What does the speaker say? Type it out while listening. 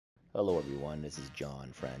Hello, everyone. This is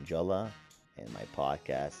John Frangella, and my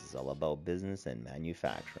podcast is all about business and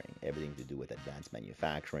manufacturing. Everything to do with advanced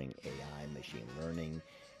manufacturing, AI, machine learning,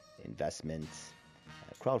 investments,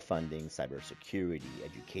 crowdfunding, cybersecurity,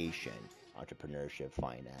 education, entrepreneurship,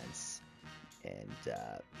 finance, and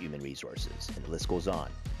human resources. And the list goes on.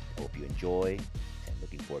 I hope you enjoy and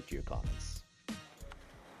looking forward to your comments.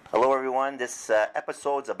 Hello, everyone. This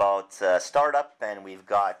episode's about startup, and we've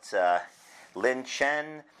got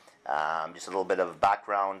Chen. Just a little bit of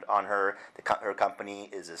background on her. Her company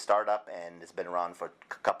is a startup, and it's been around for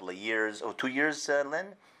a couple of years. Oh, 2 years,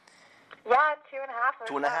 Lynn? Yeah, 2.5.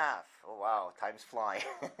 Two and a half. Oh, wow. Time's flying.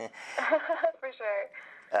 For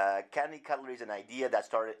sure. Cutlery is an idea that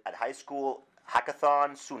started at high school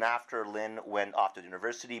hackathon. Soon after, Lynn went off to the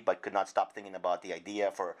university, but could not stop thinking about the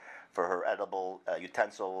idea for her edible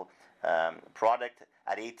utensil product.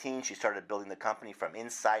 At 18, she started building the company from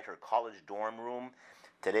inside her college dorm room.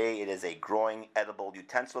 Today, it is a growing edible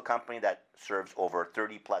utensil company that serves over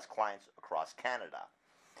 30 plus clients across Canada.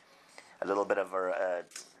 A little bit of her,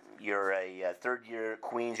 you're a third year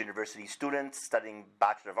Queen's University student studying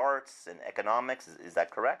Bachelor of Arts in Economics. Is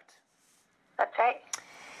that correct? That's right.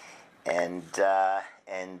 And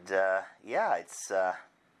yeah, it's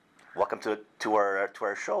welcome to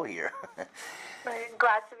our show here. I'm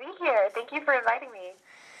glad to be here. Thank you for inviting me.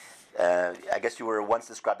 I guess you were once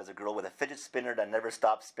described as a girl with a fidget spinner that never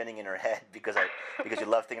stopped spinning in her head because you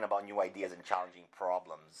love thinking about new ideas and challenging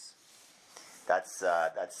problems. That's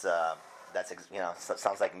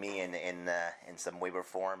sounds like me in some way or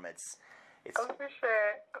form. It's Oh, for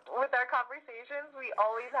sure. With our conversations, we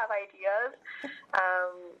always have ideas.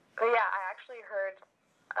 But yeah, I actually heard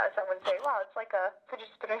someone say, "Wow, it's like a fidget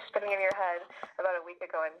spinner spinning in your head," about a week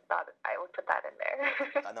ago, and thought I would put that in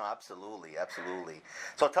there. No, absolutely.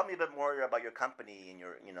 So tell me a bit more about your company and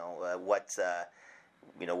your what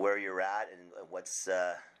where you're at and what's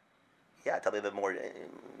tell me a bit more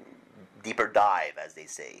deeper dive, as they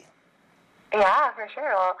say. Yeah, for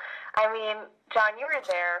sure. Well, I mean, John, you were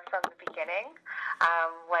there from the beginning,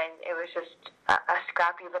 when it was just a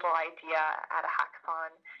scrappy little idea at a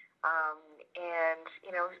hackathon. And,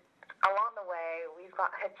 along the way, we've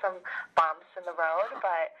hit some bumps in the road,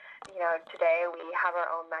 but, today we have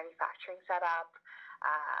our own manufacturing setup.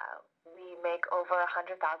 We make over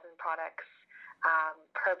 100,000 products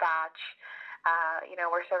per batch.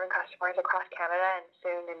 We're serving customers across Canada and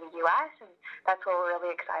soon in the U.S., and that's what we're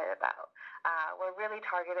really excited about. We're really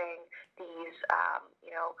targeting these,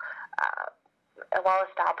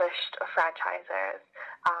 well-established franchisers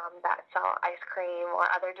that sell ice cream or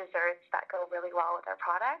other desserts that go really well with our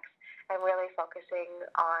products, and really focusing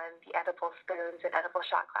on the edible spoons and edible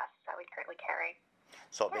shot glasses that we currently carry.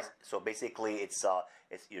 So basically, it's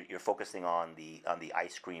you're focusing on the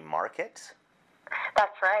ice cream market.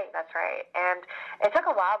 That's right. And it took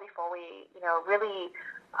a while before we, really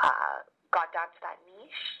got down to that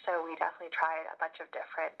niche. So we definitely tried a bunch of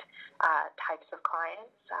different types of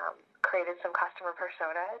clients, created some customer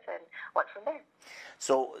personas, and went from there.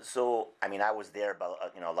 So I mean, I was there,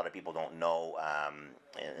 but a lot of people don't know.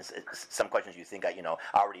 Some questions you think I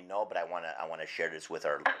already know, but I want to share this with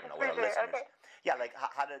our with our listeners. Okay. Yeah,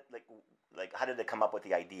 how did it come up with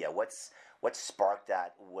the idea? What sparked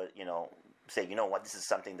that? What say what, this is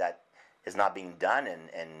something that is not being done,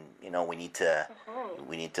 and we need to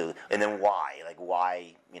and then why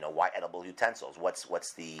edible utensils?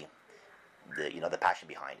 What's the passion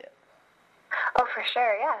behind it? Oh, for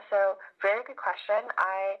sure, yeah. So, very good question.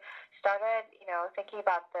 I started, thinking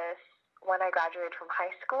about this when I graduated from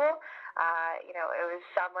high school. It was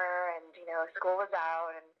summer, and school was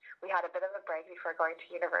out, and we had a bit of a break before going to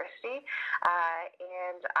university.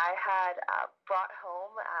 And I had brought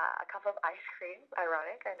home a cup of ice cream.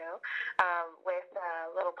 Ironic, I know, with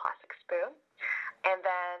a little plastic spoon. And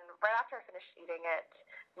then right after I finished eating it,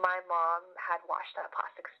 my mom had washed that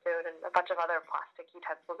plastic spoon and a bunch of other plastic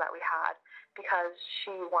utensils that we had, because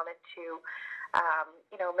she wanted to,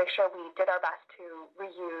 make sure we did our best to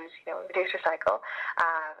reuse, reduce, recycle.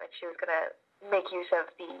 And she was going to make use of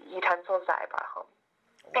the utensils that I brought home.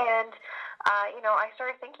 And, I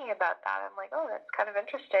started thinking about that. I'm like, oh, that's kind of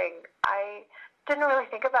interesting. I didn't really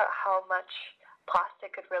think about how much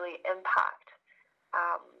plastic could really impact,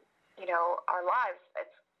 our lives.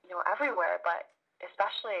 It's, everywhere, but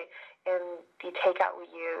especially in the takeout we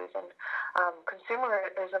use, and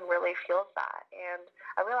consumerism really fuels that. And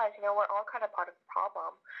I realized, we're all kind of part of the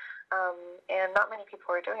problem, and not many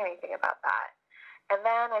people are doing anything about that. And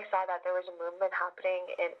then I saw that there was a movement happening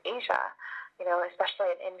in Asia,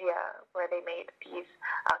 especially in India, where they made these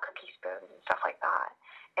cookie spoons and stuff like that.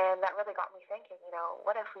 And that really got me thinking,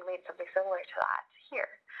 what if we made something similar to that here?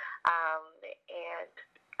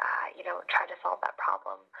 try to solve that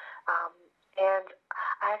problem. And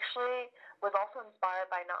I actually was also inspired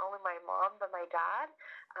by not only my mom, but my dad,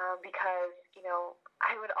 because,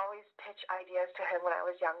 I would always pitch ideas to him when I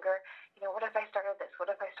was younger. What if I started this? What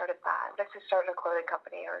if I started that? What if I started a clothing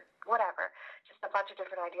company or whatever? Just a bunch of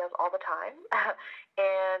different ideas all the time.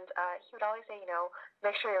 And he would always say,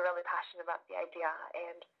 make sure you're really passionate about the idea.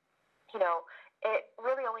 And, it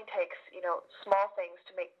really only takes, small things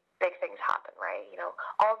to make big things happen, right?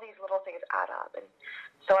 All these little things add up. And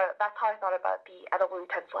so that's how I thought about the edible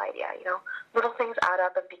utensil idea. Little things add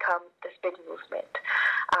up and become this big movement.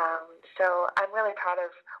 So I'm really proud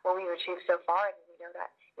of what we've achieved so far, and we know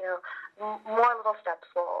that more little steps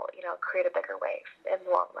will create a bigger wave in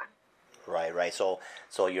the long run. Right. So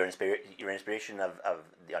your inspiration of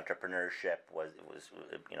the entrepreneurship was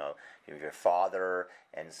your father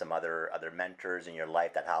and some other mentors in your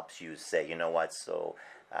life that helps you say, you know what? So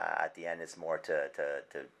at the end, it's more to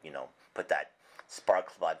put that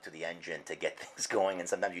spark plug to the engine to get things going. And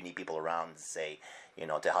sometimes you need people around to say,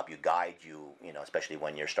 to help you guide you, especially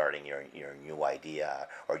when you're starting your new idea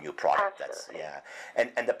or new product. Absolutely.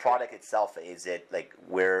 And the product itself, is it like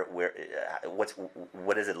what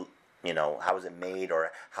is it? How is it made,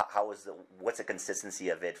 or what's the consistency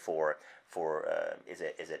of it for is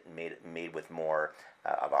it made with more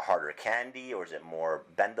of a harder candy, or is it more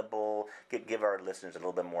bendable? Give our listeners a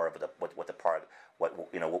little bit more of what the product,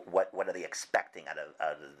 what are they expecting out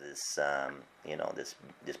of this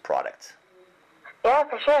this product? Yeah,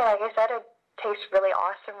 for sure. Like I said, it tastes really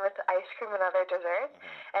awesome with ice cream and other desserts,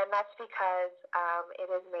 and that's because it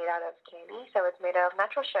is made out of candy. So it's made out of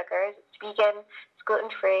natural sugars. It's vegan. It's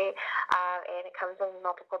gluten-free, and it comes in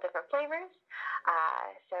multiple different flavors.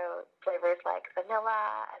 So flavors like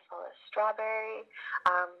vanilla as well as strawberry,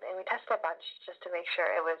 and we tested a bunch just to make sure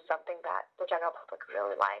it was something that the general public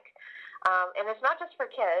really like. And it's not just for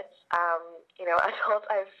kids. Adults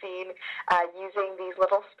I've seen using these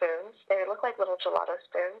little spoons. They look like little gelato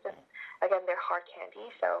spoons, and again, they're hard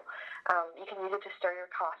candy. So you can use it to stir your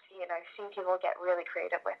coffee, and I've seen people get really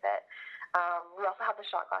creative with it. We also have the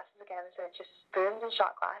shot glasses again, so it's just spoons and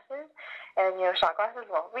shot glasses. And, shot glasses,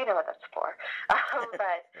 well, we know what that's for.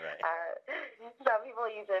 But some people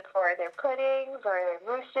use it for their puddings or their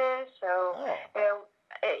mousses. So,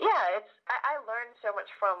 I learn so much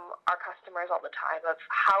from our customers all the time of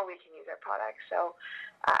how we can use our products. So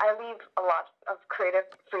I leave a lot of creative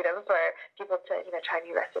freedom for people to, try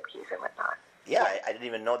new recipes and whatnot. Yeah, I didn't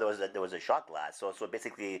even know there was a shot glass. So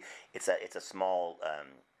basically, it's a small.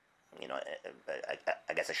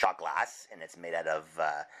 I guess a shot glass, and it's made out of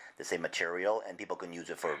the same material, and people can use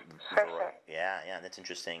it for sure. Yeah, that's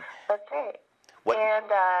interesting. That's great. And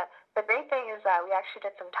the great thing is that we actually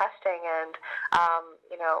did some testing, and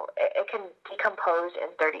it can decompose in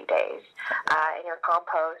 30 days in your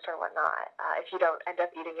compost or whatnot if you don't end up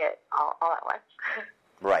eating it all at once.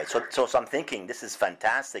 Right. So I'm thinking this is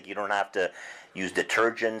fantastic. You don't have to use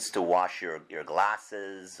detergents to wash your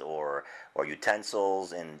glasses or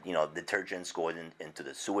utensils, and detergents go into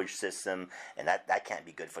the sewage system, and that can't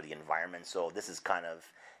be good for the environment. So this is kind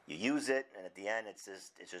of, you use it, and at the end it's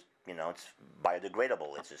just it's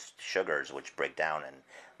biodegradable. It's just sugars which break down, and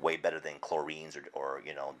way better than chlorines or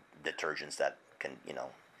detergents that can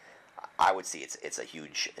I would see it's a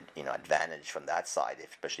huge advantage from that side,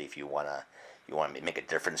 especially if you want to make a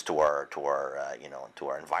difference to our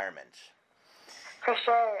environment. For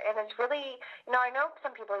sure, and it's really, I know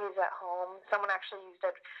some people use it at home. Someone actually used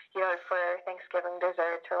it, for Thanksgiving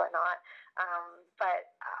desserts or whatnot.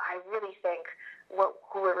 But I really think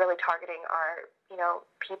who we're really targeting are,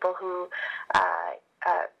 people who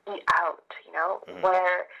eat out,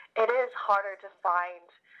 where it is harder to find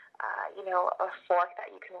a fork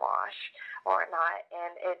that you can wash or not,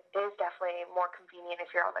 and it is definitely more convenient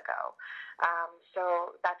if you're on the go.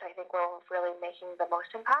 So that's, I think, where we're really making the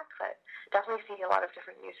most impact, but definitely see a lot of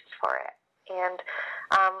different uses for it. And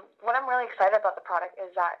what I'm really excited about the product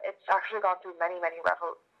is that it's actually gone through many, many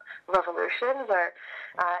revolutions or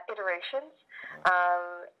iterations.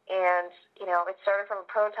 And, it started from a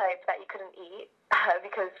prototype that you couldn't eat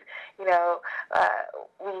because, we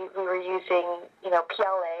were using,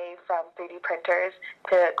 PLA from 3D printers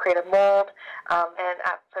to create a mold. And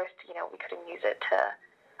at first, we couldn't use it to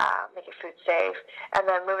make it food safe. And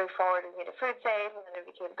then moving forward, we made it food safe, and then it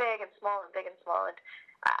became big and small and big and small. And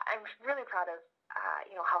I'm really proud of,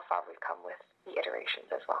 how far we've come with the iterations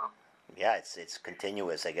as well. Yeah, it's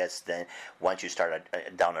continuous. I guess then once you start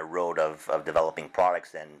down a road of developing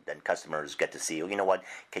products, then customers get to see, what,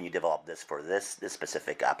 can you develop this for this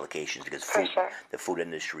specific applications? Because For sure. the food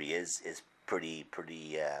industry is pretty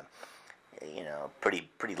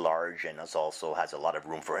pretty large, and also has a lot of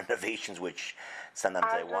room for innovations, which sometimes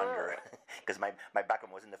I wonder, because my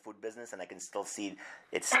background was in the food business, and I can still see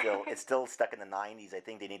it's still stuck in the 90s. I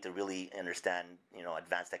think they need to really understand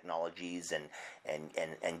advanced technologies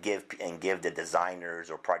and give the designers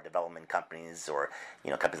or product development companies or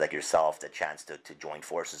companies like yourself the chance to join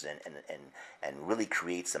forces and really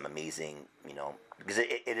create some amazing because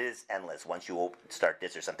it is endless. Once you start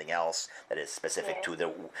this or something else that is specific to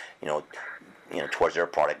the towards their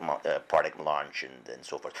product launch and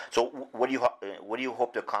so forth. So what do you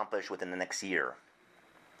hope to accomplish within the next year?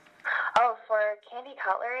 Oh, for Candy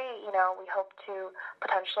Cutlery, we hope to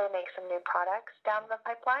potentially make some new products down the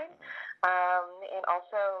pipeline, and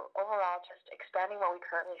also overall just expanding what we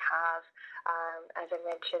currently have, as I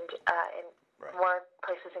mentioned, in more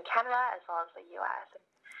places in Canada as well as the U.S.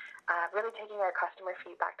 Really taking our customer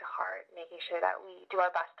feedback to heart, making sure that we do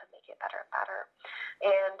our best to make it better and better.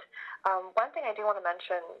 And one thing I do want to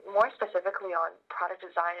mention, more specifically on product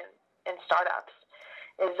design and startups,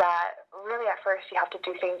 is that really at first you have to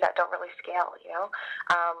do things that don't really scale,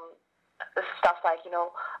 stuff like,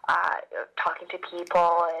 talking to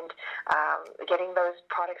people and getting those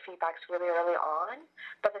product feedbacks really early on,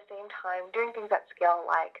 but at the same time doing things at scale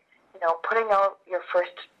like, putting out your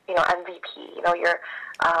first, MVP, your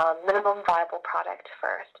minimum viable product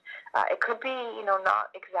first. It could be,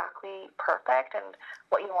 not exactly perfect and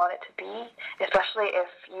what you want it to be, especially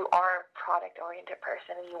if you are a product-oriented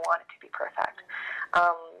person and you want it to be perfect.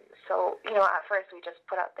 So, at first we just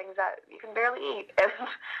put out things that you can barely eat and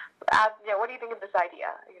ask, what do you think of this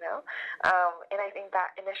idea, and I think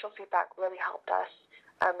that initial feedback really helped us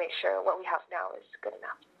make sure what we have now is good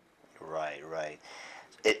enough. Right.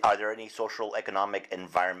 Are there any social, economic,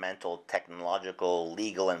 environmental, technological,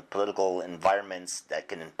 legal, and political environments that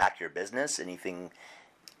can impact your business? Anything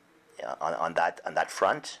on that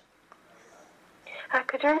front?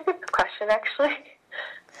 Could you repeat the question, actually?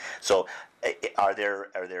 So, are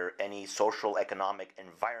there any social, economic,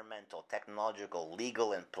 environmental, technological,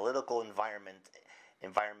 legal, and political environments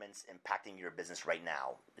impacting your business right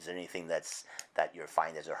now? Is there anything that you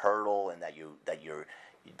find as a hurdle and that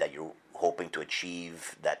you're hoping to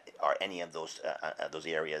achieve that are any of those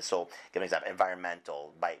areas? So, give an example.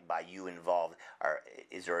 Environmental, by you involved,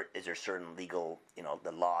 is there certain legal,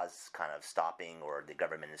 the laws kind of stopping, or the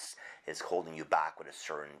government is holding you back with a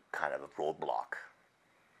certain kind of a roadblock?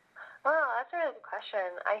 Well, that's a really good question.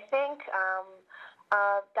 I think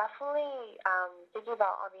definitely thinking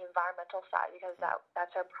about on the environmental side, because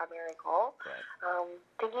that's our primary goal. Right.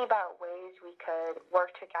 Thinking about ways we could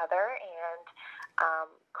work together and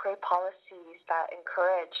create policies that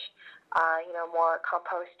encourage, more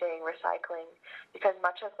composting, recycling, because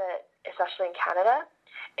much of it, especially in Canada,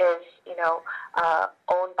 is,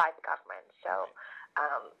 owned by the government. So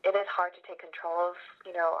it is hard to take control of,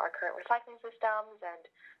 our current recycling systems and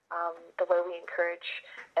the way we encourage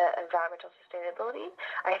environmental sustainability.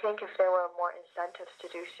 I think if there were more incentives to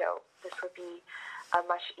do so, this would be a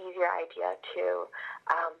much easier idea to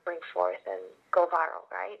bring forth and go viral,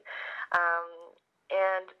 right?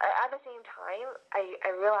 And at the same time,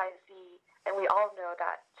 I realize and we all know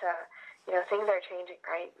that, things are changing,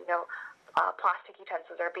 right? Plastic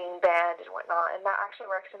utensils are being banned and whatnot, and that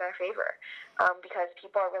actually works in our favor because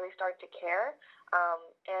people are really starting to care.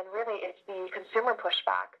 And really, it's the consumer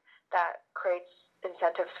pushback that creates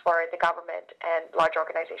incentives for the government and large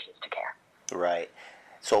organizations to care. Right.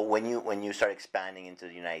 So when you start expanding into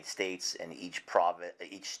the United States, and each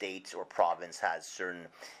state or province has certain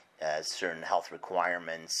health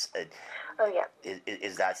requirements.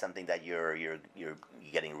 Is that something that you're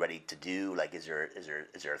getting ready to do? Like, is there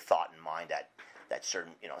a thought in mind that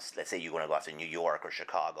certain, let's say you're going to go after New York or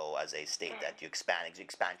Chicago as a state that you expand.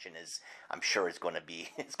 Expansion is, I'm sure it's going to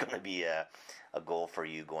be a goal for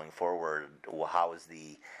you going forward. How is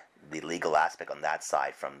the legal aspect on that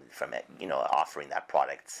side from offering that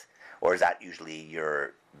product, or is that usually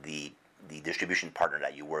the distribution partner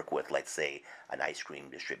that you work with, let's say an ice cream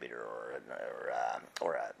distributor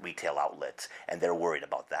or a retail outlet, and they're worried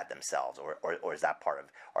about that themselves, or is that part of?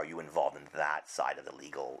 Are you involved in that side of the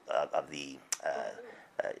legal of the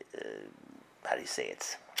how do you say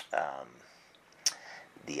it?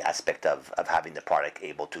 The aspect of having the product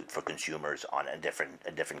able to for consumers on a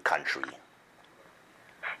different country.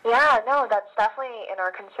 Yeah, no, that's definitely in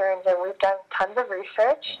our concerns, and we've done tons of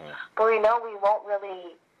research, but we know we won't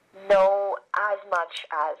really know as much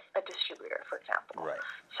as a distributor, for example. Right.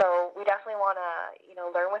 So we definitely want to,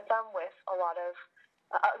 learn with them with a lot of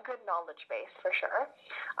a good knowledge base, for sure.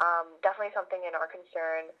 Definitely something in our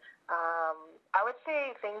concern. I would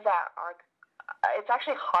say things that are it's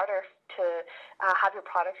actually harder to have your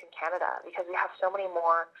products in Canada because we have so many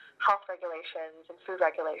more health regulations and food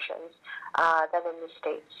regulations than in the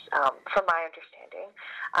States, from my understanding.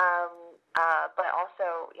 But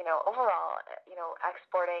also, overall,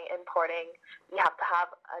 exporting, importing, you have to have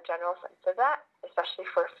a general sense of that, especially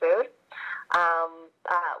for food.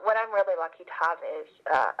 What I'm really lucky to have is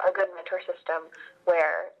a good mentor system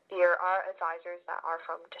where there are advisors that are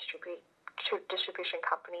from distribution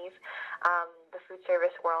companies, the food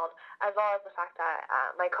service world, as well as the fact that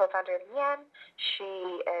my co-founder, Leanne,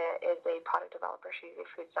 she is a product developer. She's a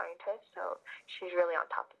food scientist, so she's really on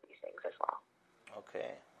top of these things as well.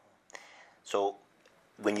 Okay. So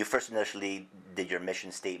when you first initially did your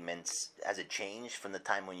mission statements, has it changed from the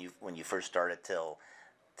time when you first started till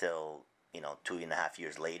 2.5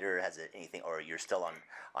 years later? Has it anything, or you're still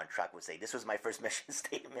on track with say this was my first mission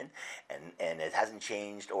statement and it hasn't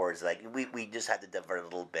changed, or is it like we just had to divert a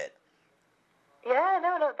little bit? Yeah,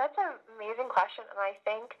 no, that's an amazing question, and I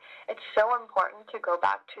think it's so important to go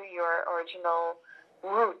back to your original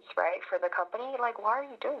roots, right, for the company. Like, why are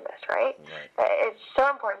you doing this, right? It's so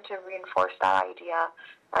important to reinforce that idea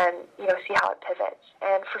and, see how it pivots.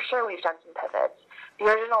 And for sure, we've done some pivots. The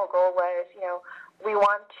original goal was, we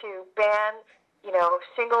want to ban,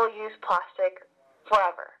 single-use plastic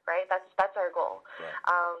forever, right? That's our goal.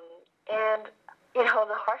 And, the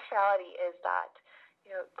harsh reality is that,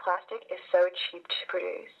 plastic is so cheap to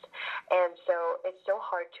produce, and so it's so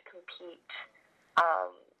hard to compete,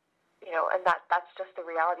 and that's just the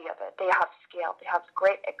reality of it. They have scale. They have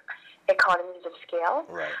great economies of scale,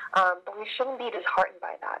 but we shouldn't be disheartened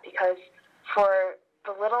by that because for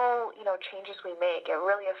the little, changes we make, it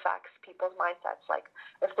really affects people's mindsets. Like,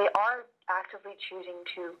 if they are actively choosing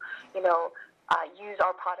to, use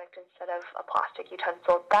our product instead of a plastic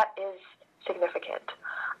utensil, that is significant.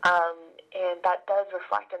 And that does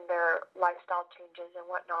reflect in their lifestyle changes and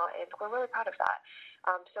whatnot, and we're really proud of that.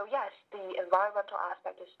 So yes, the environmental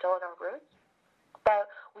aspect is still in our roots, but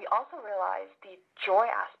we also realized the joy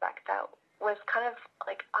aspect that was kind of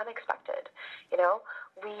like unexpected.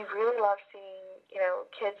 We really love seeing,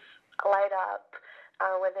 kids light up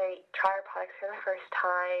when they try our products for the first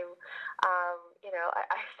time.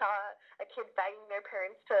 I saw a kid begging their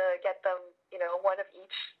parents to get them, one of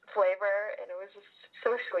each flavor, and it was just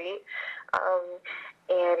so sweet. And,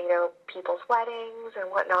 people's weddings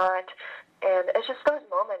and whatnot. And it's just those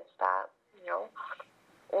moments that,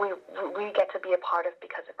 we get to be a part of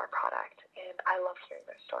because of our product. And I love hearing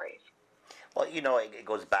those stories. Well, it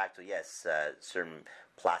goes back to, yes, certain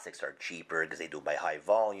plastics are cheaper because they do by high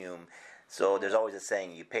volume. So there's always a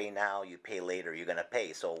saying, you pay now, you pay later, you're going to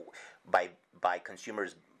pay. So by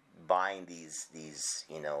consumers buying these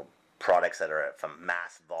products that are from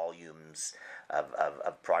mass volumes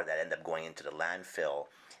of product that end up going into the landfill,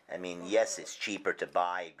 I mean, yes, it's cheaper to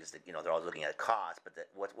buy because they're always looking at cost, but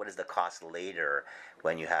what is the cost later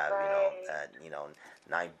when you have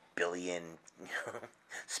 9 billion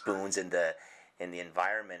spoons in the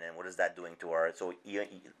environment, and what is that doing to our? So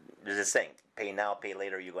there's this saying: pay now, pay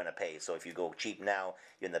later. You're going to pay. So if you go cheap now,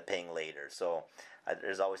 you end up paying later. So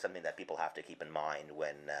there's always something that people have to keep in mind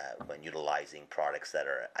when utilizing products that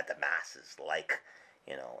are at the masses, like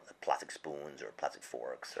the plastic spoons or plastic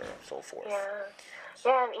forks or so forth. Yeah,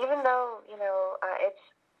 and even though it's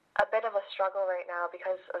a bit of a struggle right now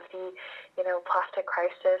because of the plastic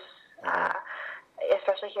crisis.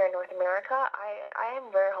 Especially here in North America, I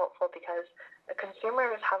am very hopeful because the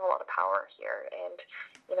consumers have a lot of power here, and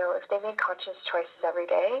if they make conscious choices every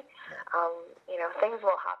day, things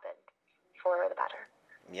will happen for the better.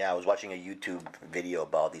 Yeah, I was watching a YouTube video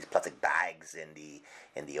about these plastic bags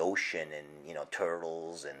in the ocean, and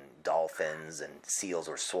turtles and dolphins and seals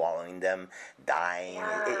were swallowing them, dying.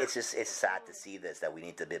 Yeah. It's sad to see this, that we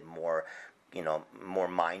need a bit more, more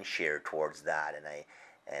mind share towards that, and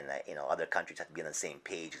other countries have to be on the same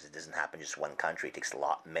page because it doesn't happen just one country. It takes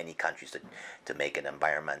many countries to make an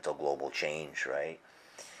environmental global change, right?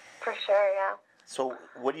 For sure, yeah. So,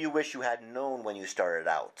 what do you wish you had known when you started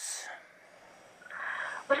out?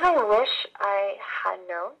 What do I wish I had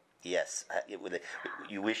known? Yes,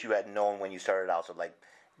 you wish you had known when you started out. So, like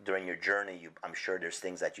during your journey, I'm sure there's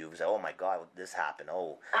things that you've said, "Oh my God, this happened.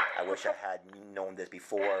 Oh, I wish I had known this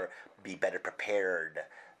before. Be better prepared."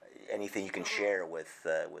 Anything you can share with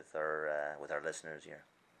our listeners here?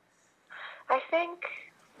 I think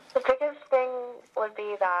the biggest thing would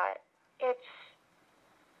be that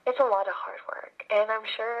it's a lot of hard work, and I'm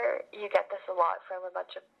sure you get this a lot from a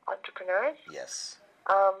bunch of entrepreneurs. Yes.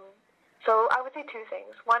 So I would say two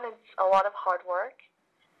things. One, it's a lot of hard work,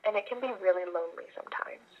 and it can be really lonely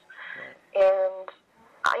sometimes. Right. And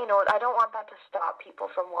I don't want that to stop people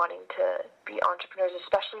from wanting to be entrepreneurs,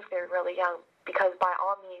 especially if they're really young, because by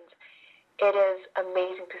all means, it is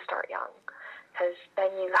amazing to start young, because then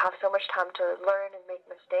you have so much time to learn and make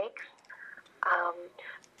mistakes.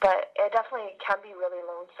 But it definitely can be really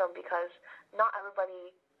lonesome because not everybody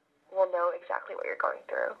will know exactly what you're going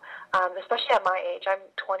through. Especially at my age, I'm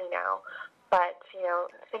 20 now, but,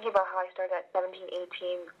 thinking about how I started at 17,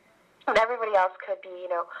 18, and everybody else could be,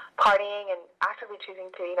 partying and actively choosing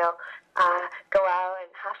to, go out and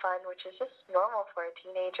have fun, which is just normal for a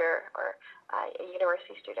teenager or a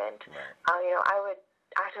university student. Right. I would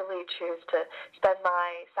actively choose to spend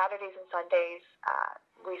my Saturdays and Sundays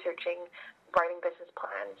researching, writing business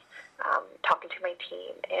plans, talking to my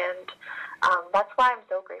team. And that's why I'm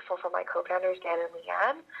so grateful for my co-founders, Dan and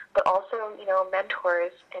Leanne, but also,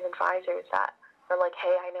 mentors and advisors that are like,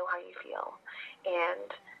 hey, I know how you feel. And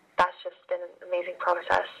that's just been an amazing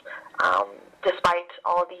process, despite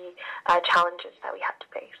all the challenges that we had to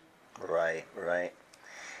face. Right.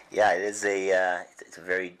 Yeah, it is it's a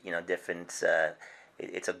very, different,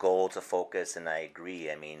 it's a goal, it's a focus, and I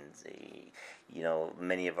agree. I mean,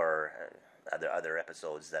 many of our other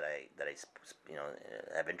episodes that I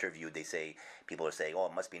have interviewed, they say, people are saying, oh,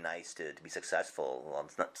 it must be nice to be successful. Well,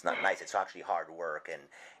 it's not nice. It's actually hard work, and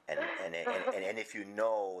if you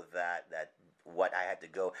know that what I had to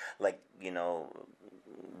go,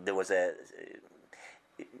 there was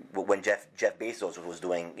when Jeff Bezos was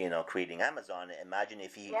doing, creating Amazon. Imagine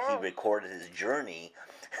if he recorded his journey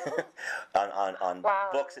on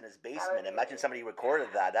books in his basement. Imagine somebody recorded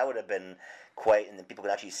that. That would have been quite, and then people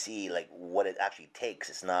could actually see what it actually takes.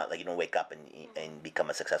 It's not like you don't wake up and become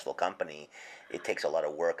a successful company. It takes a lot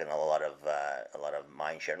of work and a lot of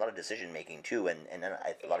mind share, a lot of decision making too. And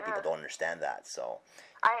a lot of people don't understand that. So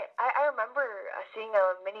I remember seeing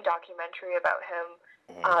a mini documentary about him.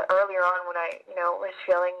 Earlier on when I, was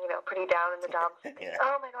feeling, pretty down in the dumps, thinking,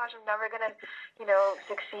 oh my gosh, I'm never going to,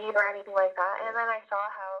 succeed or anything like that. And then I saw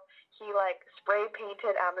how he, spray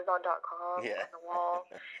painted Amazon.com on the wall.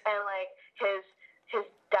 And, his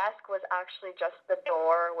desk was actually just the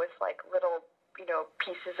door with, little,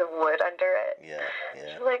 pieces of wood under it. Yeah.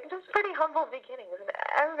 Just pretty humble beginnings. And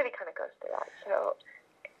everybody kind of goes through that. So,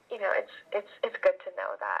 it's good to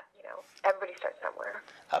know that, everybody starts somewhere.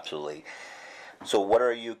 Absolutely. So what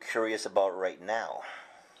are you curious about right now?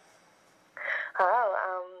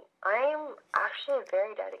 I'm actually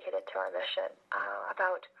very dedicated to our mission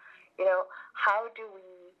about, how do we,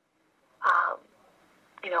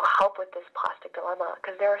 help with this plastic dilemma?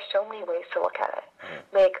 Because there are so many ways to look at it.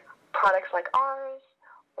 Make products like ours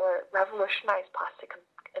or revolutionize plastic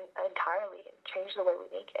entirely and change the way we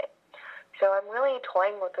make it. So I'm really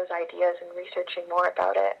toying with those ideas and researching more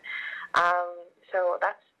about it. So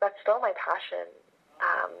that's still my passion,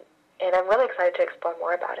 and I'm really excited to explore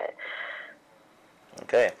more about it.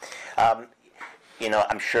 Okay,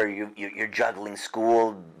 I'm sure you're juggling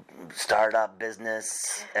school, startup,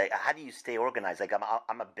 business. How do you stay organized?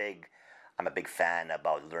 I'm a big fan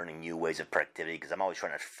about learning new ways of productivity because I'm always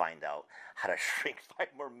trying to find out how to shrink 5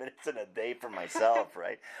 more minutes in a day for myself,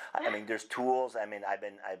 right? I mean, there's tools. I mean,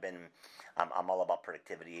 I'm all about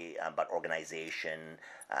productivity, about organization,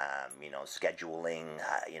 scheduling.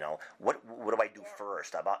 What do I do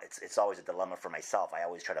first? It's always a dilemma for myself. I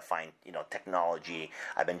always try to find technology.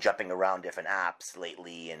 I've been jumping around different apps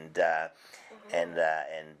lately, and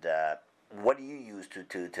what do you use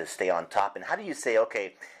to stay on top? And how do you say,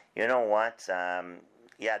 okay, you know what?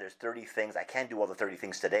 There's 30 things. I can't do all the 30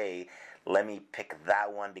 things today. Let me pick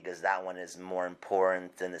that one because that one is more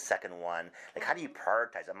important than the second one. How do you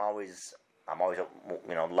prioritize? I'm always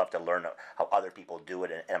love to learn how other people do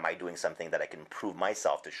it, and am I doing something that I can improve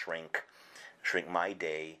myself to shrink my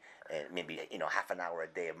day, and maybe half an hour a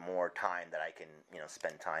day of more time that I can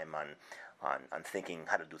spend time on thinking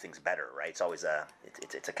how to do things better, right? It's always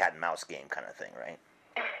it's a cat and mouse game kind of thing, right?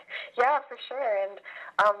 Yeah, for sure. And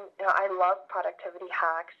I love productivity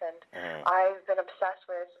hacks, and I've been obsessed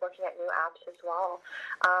with looking at new apps as well.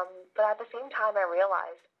 But at the same time, I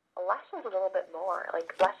realized less is a little bit more.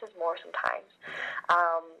 Less is more sometimes.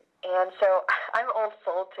 And so I'm old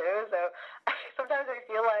soul too. So sometimes I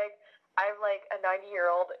feel like I'm like a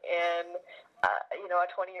 90-year-old in a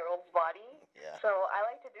 20-year-old's body. Yeah. So I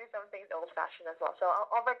like to do some things old-fashioned as well. So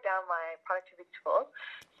I'll break down my productivity tools.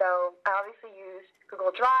 So I obviously use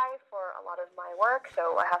Google Drive for a lot of my work.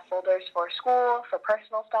 So I have folders for school, for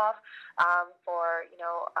personal stuff, for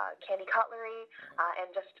candy cutlery,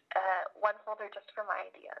 and just one folder just for my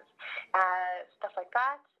ideas, stuff like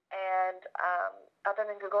that. And other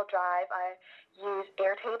than Google Drive, I use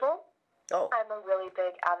Airtable. Oh, I'm a really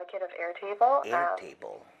big advocate of Airtable.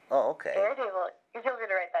 Airtable. Oh, okay. Airtable. You feel free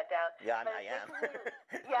to write that down. Yeah, But I am.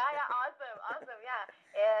 yeah, awesome, yeah.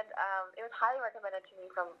 And it was highly recommended to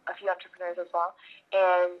me from a few entrepreneurs as well.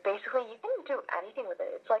 And basically, you can do anything with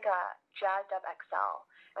it. It's like a jazzed up Excel,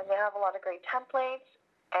 and they have a lot of great templates.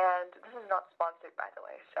 And this is not sponsored, by the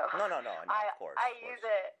way. So No, of course. I use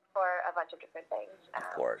it for a bunch of different things. Of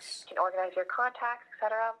course. You can organize your contacts,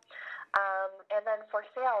 etc. And then for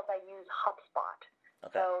sales, I use HubSpot.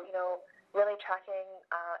 Okay. So, really tracking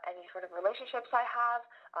any sort of relationships I have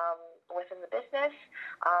within the business.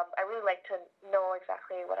 I really like to know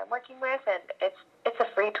exactly what I'm working with, and it's a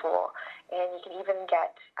free tool, and you can even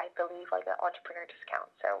get, I believe, like an entrepreneur discount.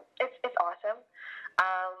 So it's awesome.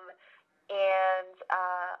 And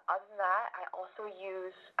other than that, I also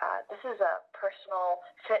use, this is a personal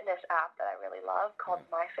fitness app that I really love called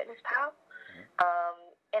MyFitnessPal.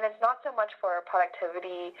 And it's not so much for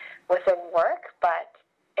productivity within work, but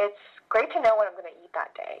it's great to know what I'm going to eat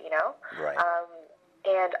that day, Right.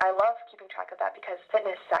 And I love keeping track of that because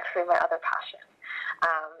fitness is actually my other passion.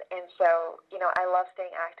 And so, I love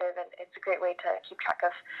staying active, and it's a great way to keep track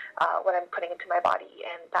of what I'm putting into my body,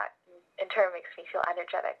 and that in turn makes me feel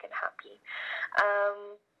energetic and happy.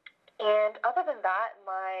 And other than that,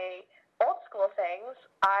 my old school things,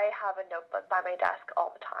 I have a notebook by my desk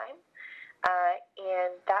all the time.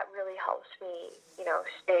 And that really helps me,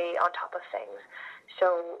 stay on top of things.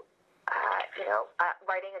 So,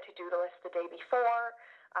 writing a to-do list the day before,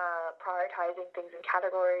 prioritizing things in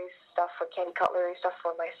categories, stuff for Candy Cutlery, stuff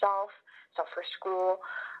for myself, stuff for school,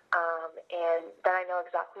 and then I know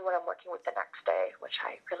exactly what I'm working with the next day, which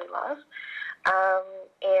I really love.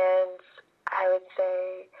 And I would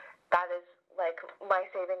say that is like my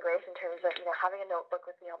saving grace in terms of, having a notebook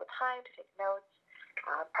with me all the time to take notes,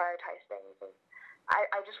 prioritize things. And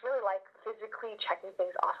I just really like physically checking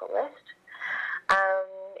things off a list.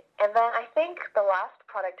 And then I think the last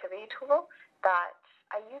productivity tool that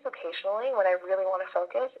I use occasionally when I really want to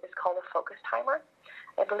focus is called a focus timer.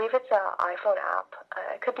 I believe it's an iPhone app.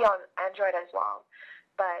 It could be on Android as well.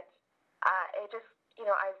 But it just,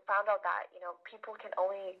 I found out that, people can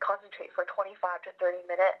only concentrate for 25 to 30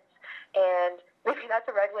 minutes. And maybe that's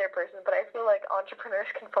a regular person, but I feel like entrepreneurs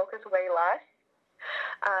can focus way less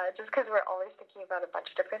just because we're always thinking about a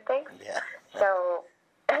bunch of different things. Yeah. So,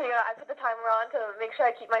 I put the timer on to make sure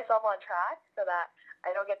I keep myself on track so that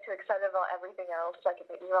I don't get too excited about everything else. Like if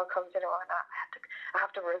an email comes in or not, I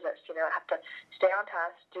have to resist. I have to stay on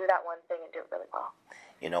task, do that one thing, and do it really well.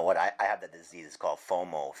 You know what? I have that disease called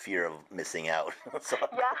FOMO, fear of missing out. So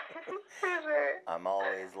yeah, for sure. I'm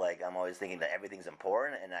always thinking that everything's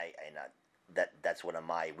important, and that's one of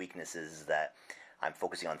my weaknesses, that I'm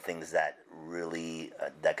focusing on things that really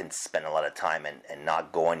that can spend a lot of time and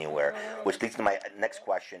not go anywhere. Which leads to my next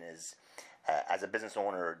question is, as a business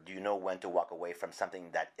owner, do you know when to walk away from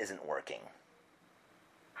something that isn't working?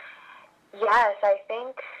 Yes, I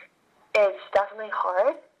think it's definitely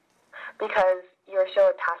hard because you're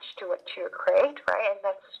so attached to what you create, right? And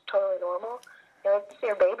that's totally normal. It's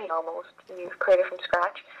your baby almost. You've created from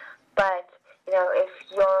scratch. But, if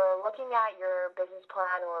you're looking at your business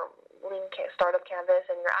plan or lean startup canvas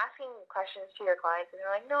and you're asking questions to your clients and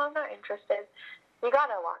they're like, no, I'm not interested, you got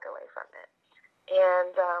to walk away from it.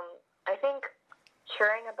 And I think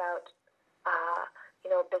hearing about,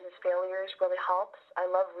 business failures really helps. I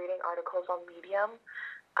love reading articles on Medium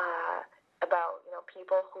about,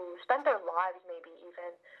 people who spent their lives maybe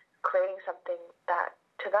even creating something that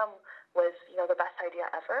to them was, the best idea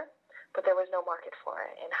ever, but there was no market for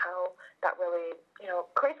it, and how that really,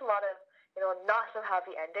 creates a lot of, not so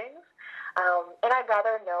happy endings. And I'd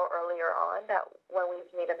rather know earlier on that when we've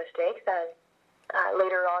made a mistake than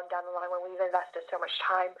later on down the line when we've invested so much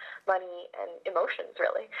time, money, and emotions,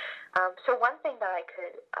 really. So one thing that I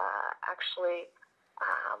could actually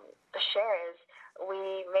share is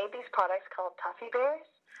we made these products called Tuffy Bears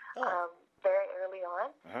very early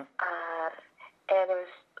on, and it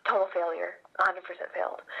was total failure, 100%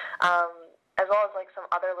 failed. As well as like some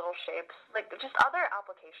other little shapes, like just other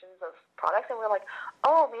applications of products. And we're like,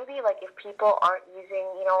 oh, maybe like if people aren't using,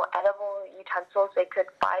 edible utensils, they could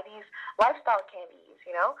buy these lifestyle candies,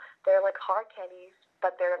 They're like hard candies,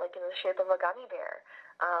 but they're like in the shape of a gummy bear.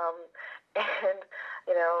 And,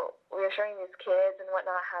 we were showing these kids and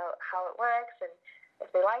whatnot how it works and if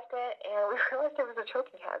they liked it, and we realized it was a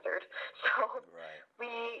choking hazard. So we,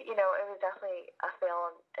 it was definitely a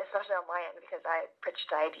fail, especially on my end because I pitched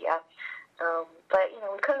the idea. But,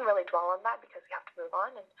 we couldn't really dwell on that because we have to move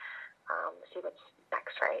on and see what's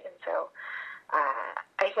next, right? And so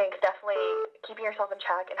I think definitely keeping yourself in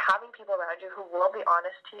check and having people around you who will be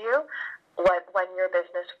honest to you when your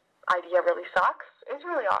business idea really sucks is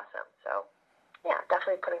really awesome. So, yeah,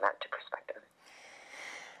 definitely putting that into perspective.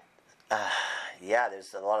 Yeah,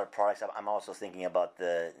 there's a lot of products. I'm also thinking about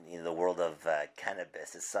the world of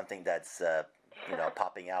cannabis. It's something that's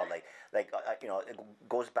popping out. It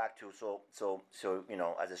goes back to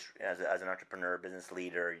as an entrepreneur, business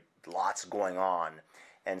leader, lots going on,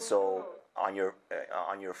 and so on your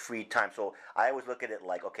free time. So I always look at it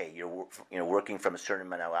like, okay, you're working from a certain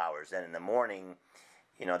amount of hours. Then in the morning,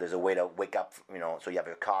 there's a way to wake up, so you have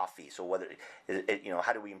your coffee. So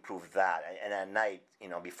how do we improve that? And at night,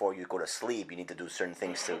 before you go to sleep, you need to do certain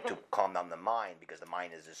things to calm down the mind, because the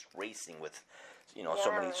mind is just racing with,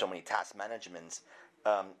 so many task managements.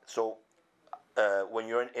 When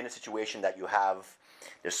you're in a situation that you have,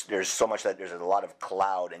 there's so much that there's a lot of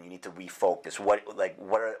cloud and you need to refocus. What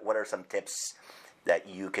are some tips that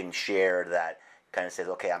you can share that kind of says,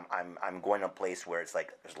 okay, I'm going to a place where it's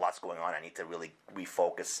like there's lots going on. I need to really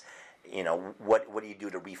refocus. What do you do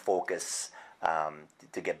to refocus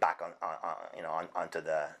to get back onto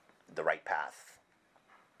the right path?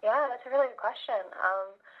 Yeah, that's a really good question.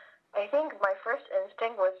 I think my first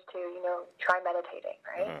instinct was to try meditating,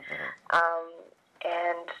 right?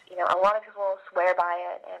 And a lot of people swear by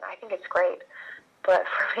it, and I think it's great. But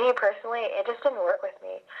for me personally, it just didn't work with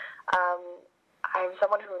me. I'm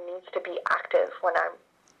someone who needs to be active when I'm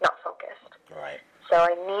not focused. Right. So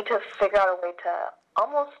I need to figure out a way to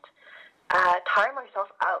almost tire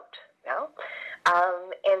myself out,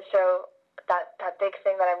 And so that big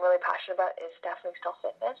thing that I'm really passionate about is definitely still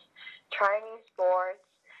fitness, trying new sports.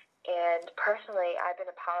 And personally, I've been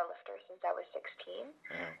a power lifter since I was 16.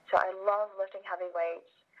 So I love lifting heavy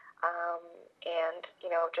weights and,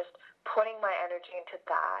 just putting my energy into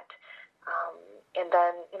that. And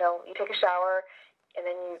then, you take a shower and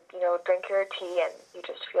then you drink your tea and you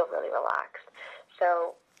just feel really relaxed.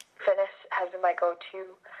 So fitness has been my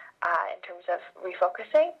go-to in terms of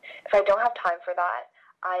refocusing. If I don't have time for that,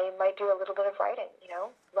 I might do a little bit of writing,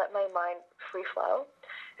 let my mind free flow.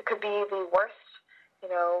 It could be the worst,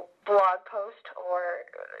 blog post or,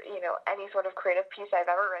 any sort of creative piece I've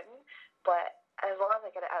ever written. But as long as I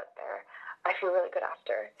get it out there, I feel really good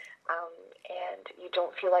after. And you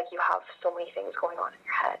don't feel like you have so many things going on in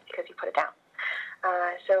your head because you put it down.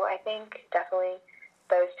 So I think definitely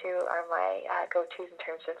those two are my go-tos in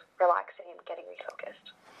terms of relaxing and getting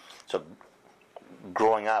refocused. So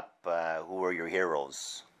growing up, who were your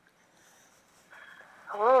heroes?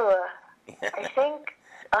 Oh, I think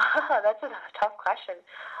that's a tough question.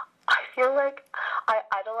 I feel like I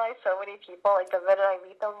idolize so many people. Like the minute I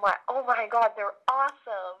meet them, I'm like, oh my God, they're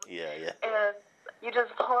awesome. Yeah. And you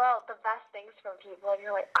just pull out the best things from people, and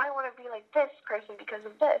you're like, I want to be like this person because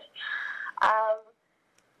of this.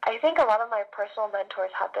 I think a lot of my personal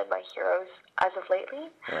mentors have been my heroes as of lately.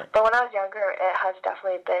 Yeah. But when I was younger, it has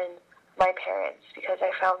definitely been my parents because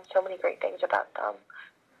I found so many great things about them.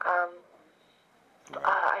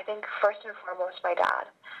 I think first and foremost, my dad.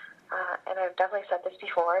 And I've definitely said this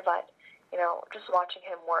before, but, just watching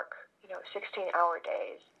him work, 16-hour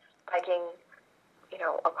days, biking,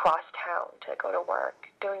 across town to go to work,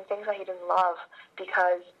 doing things that he didn't love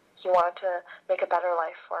because he wanted to make a better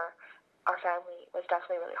life for our family was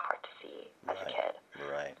definitely really hard to see as a kid.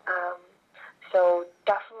 Right. So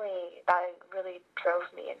definitely that really drove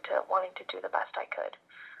me into wanting to do the best I could.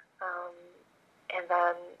 And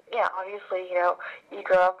then, obviously, you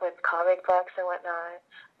grow up with comic books and whatnot.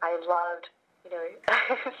 I loved,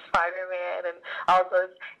 Spider-Man and all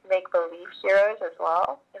those make-believe heroes as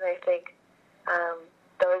well. And I think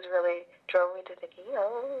those really drove me to thinking,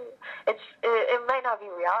 it might not be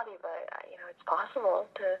reality, but, it's possible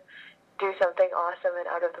to do something awesome and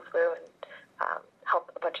out of the blue and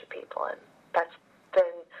help a bunch of people. And that's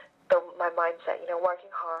been my mindset,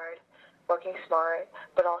 working hard, working smart,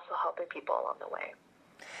 but also helping people along the way.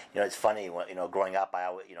 It's funny, growing up, I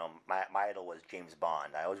always, my idol was James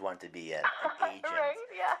Bond. I always wanted to be an agent. Right,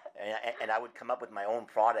 yeah. And I would come up with my own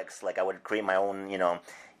products. Like I would create my own,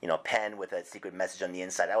 pen with a secret message on the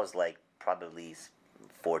inside. I was like probably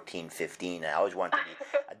 14, 15. And I always wanted to be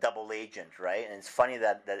a double agent, right? And it's funny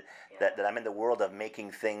that I'm in the world of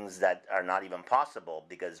making things that are not even possible,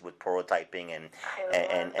 because with prototyping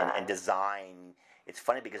and design. It's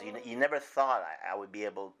funny because you never thought I would be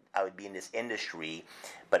in this industry,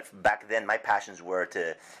 but back then my passions were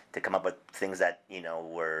to come up with things that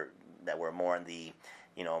were more in the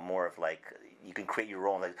more of like you can create your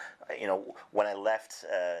own. Like when I left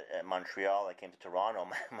Montreal, I came to Toronto.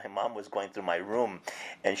 My mom was going through my room,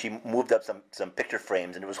 and she moved up some picture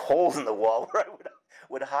frames, and there was holes in the wall where I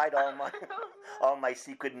would hide all my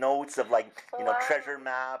secret notes of treasure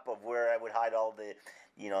map of where I would hide all the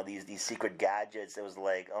these secret gadgets. It was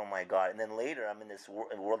like, oh my God. And then later, I'm in this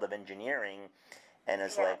world of engineering, and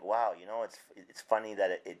it's like, wow, it's funny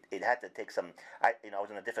that it had to take some. I was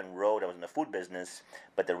on a different road. I was in the food business,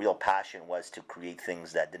 but the real passion was to create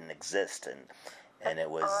things that didn't exist, and it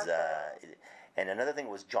was. Awesome. And another thing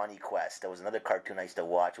was Johnny Quest. There was another cartoon I used to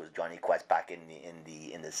watch. Was Johnny Quest back in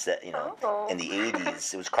the set, in the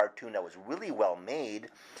 80s. It was a cartoon that was really well made,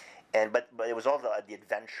 but it was all the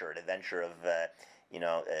adventure of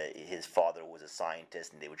his father was a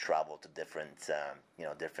scientist, and they would travel to different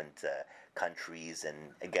countries.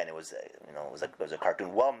 And again, it was it was a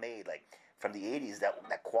cartoon well made, like from the 80s.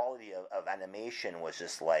 That quality of animation was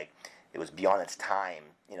just like, it was beyond its time,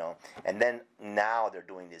 And then now they're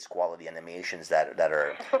doing these quality animations that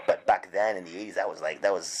are, but back then in the 80s,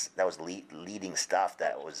 that was leading stuff.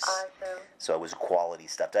 That was awesome. So it was quality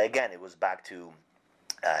stuff. Again, it was back to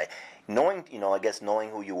knowing, I guess knowing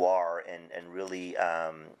who you are, and really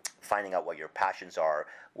finding out what your passions are,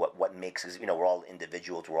 what makes us, we're all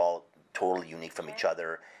individuals, we're all totally unique from each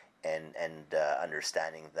other. And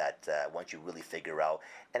understanding that once you really figure out,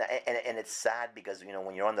 and it's sad because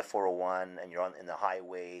when you're on the 401 and you're in the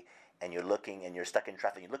highway and you're looking and you're stuck in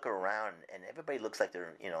traffic, you look around and everybody looks like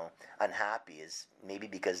they're unhappy. Is maybe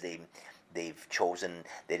because they've chosen,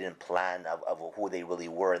 they didn't plan of who they really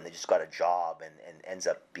were, and they just got a job, and ends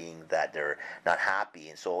up being that they're not happy.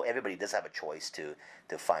 And so everybody does have a choice to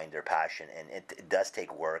find their passion, and it does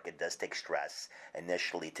take work, it does take stress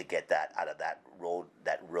initially to get that out of that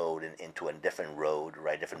road and into a different road,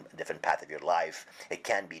 right, different path of your life. It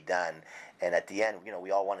can be done, and at the end,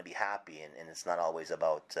 we all want to be happy, and it's not always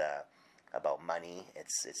about money.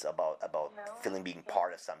 It's about feeling being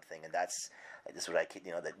part of something, and this is what I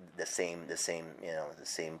the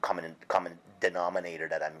same common denominator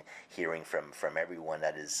that I'm hearing from everyone,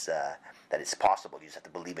 that it's possible. You just have to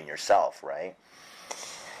believe in yourself, right?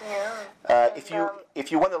 Yeah. If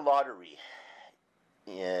you won the lottery,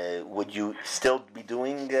 would you still be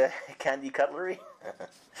doing candy cutlery?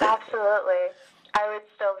 Absolutely, I would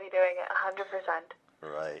still be doing it 100%.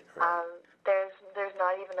 Right. There's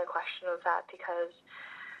not even a question of that, because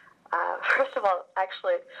first of all,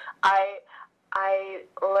 actually, I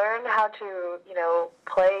learned how to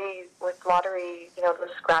play with lottery, those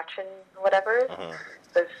scratching whatever,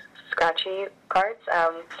 those scratchy cards,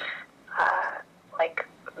 like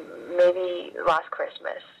maybe last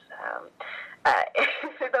Christmas. That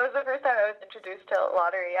was the first time I was introduced to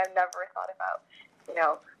lottery. I've never thought about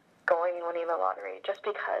going and winning the lottery, just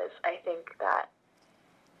because I think that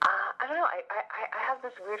I don't know. I have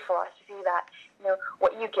this weird philosophy that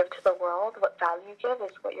what you give to the world, what value you give,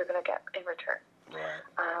 is what you're going to get in return. Right.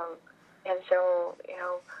 And so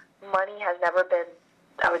money has never been,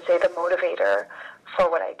 I would say, the motivator for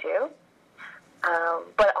what I do.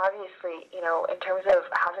 But obviously, in terms of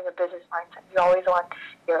having a business mindset, you always want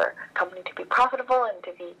your company to be profitable and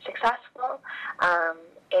to be successful.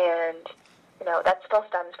 And that still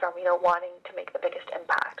stems from wanting to make the biggest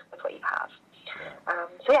impact with what you have.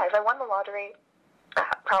 So yeah, if I won the lottery, I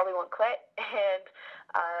probably won't quit, and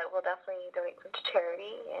we'll definitely donate some to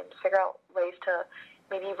charity and figure out ways to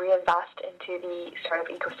maybe reinvest into the startup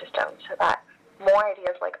ecosystem, so that more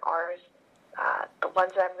ideas like ours, the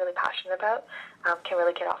ones that I'm really passionate about, can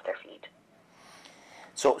really get off their feet.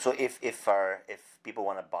 So if people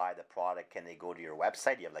want to buy the product, can they go to your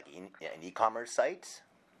website? Do you have like an e-commerce site?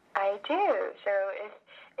 I do. So if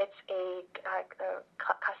it's a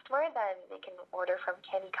customer, then they can order from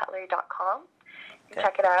candycutlery.com. You can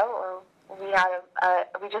check it out.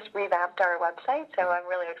 We just revamped our website, so I'm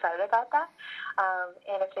really excited about that.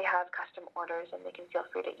 And if they have custom orders, then they can feel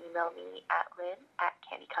free to email me at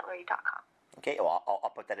lynn@candycutlery.com. Okay, well,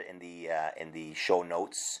 I'll put that in the show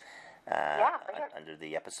notes For sure. under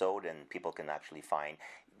the episode, and people can actually find.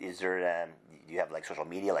 Is there do you have like social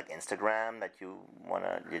media, like Instagram, that you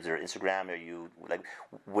wanna? Is there Instagram? Are you like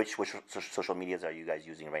which social medias are you guys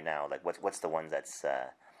using right now? Like what's the ones that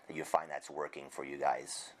you find that's working for you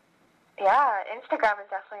guys? Yeah, Instagram is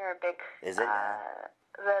definitely our big. Is it?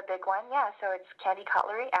 The big one, yeah. So it's Candy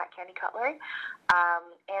Cutlery @CandyCutlery,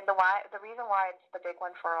 and the reason why it's the big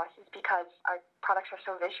one for us is because our products are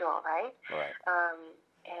so visual, right? Right.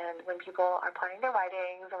 And when people are planning their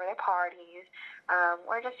weddings or their parties,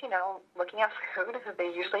 or just looking at food, they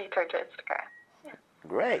usually turn to Instagram. Yeah.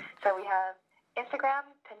 Great. So we have Instagram,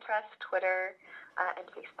 Pinterest, Twitter, and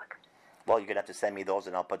Facebook. Well, you're gonna have to send me those,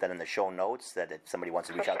 and I'll put that in the show notes. That if somebody wants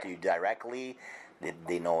to reach out to you directly,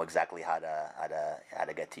 they know exactly how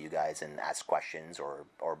to get to you guys and ask questions or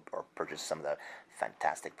purchase some of the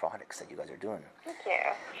fantastic products that you guys are doing. Thank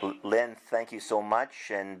you. Lynn, thank you so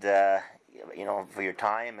much, and for your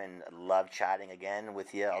time, and love chatting again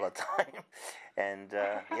with you all the time. And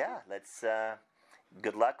let's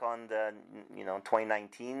good luck on the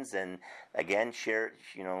 2019s, and again share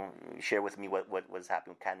with me what was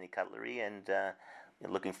happening with Candy Cutlery, and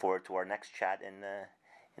looking forward to our next chat in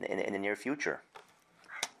the near future.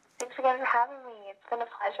 Thanks again for having me. It's been a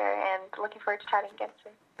pleasure, and looking forward to chatting again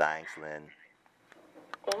soon. Thanks, Lynn.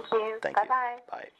 Thank you. Thank Bye-bye. you. Bye.